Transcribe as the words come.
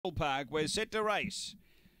Park. We're set to race.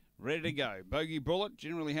 Ready to go. Bogey Bullet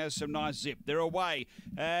generally has some nice zip. They're away.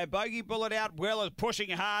 Bogey Bullet out well, is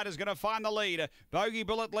pushing hard, is going to find the lead. Bogey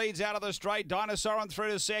Bullet leads out of the straight. Dinosaur on through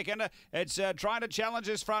to second. It's trying to challenge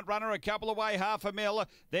his front runner. A couple away, half a mil.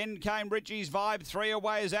 Then came Richie's Vibe. 3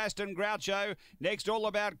 away is Aston Groucho. Next, All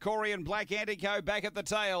About Corey and Black Antico back at the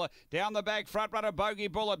tail. Down the back, front runner Bogey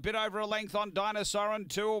Bullet. Bit over a length on Dinosaur, and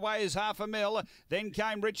 2 away is half a mil. Then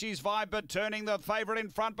came Richie's Vibe, but turning the favourite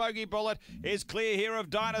in front, Bogey Bullet, is clear here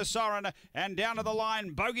of Dinosaur. And down to the line,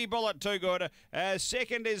 Bogey Bullet, too good.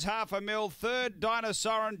 Second is half a mil. Third,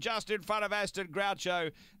 Dinosaur, just in front of Aston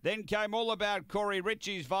Groucho. Then came All About Corey,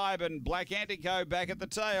 Richie's Vibe, and Black Antico back at the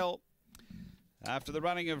tail. After the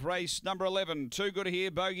running of race number 11, too good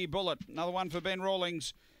here, Bogey Bullet. Another one for Ben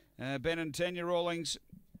Rawlings. Ben and Tanya Rawlings.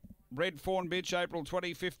 Red Fawn Bitch, April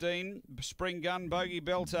 2015. Spring Gun, Bogey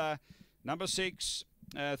Belter. Number 6,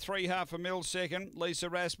 3 half a mil second, Lisa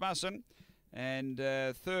Rasmussen. And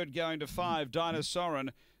third going to 5, Dinosaurin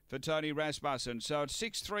for Tony Rasmussen. So it's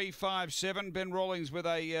 6-3-5-7. Ben Rawlings with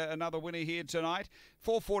another winner here tonight.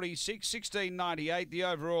 446, 1698. The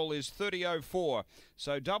overall is 3004.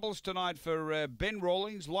 So doubles tonight for Ben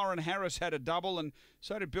Rawlings. Lauren Harris had a double, and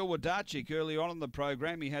so did Bill Wadarchik early on in the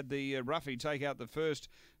program. He had the roughie take out the first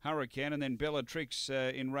Hurricane, and then Bellatrix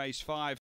in race 5.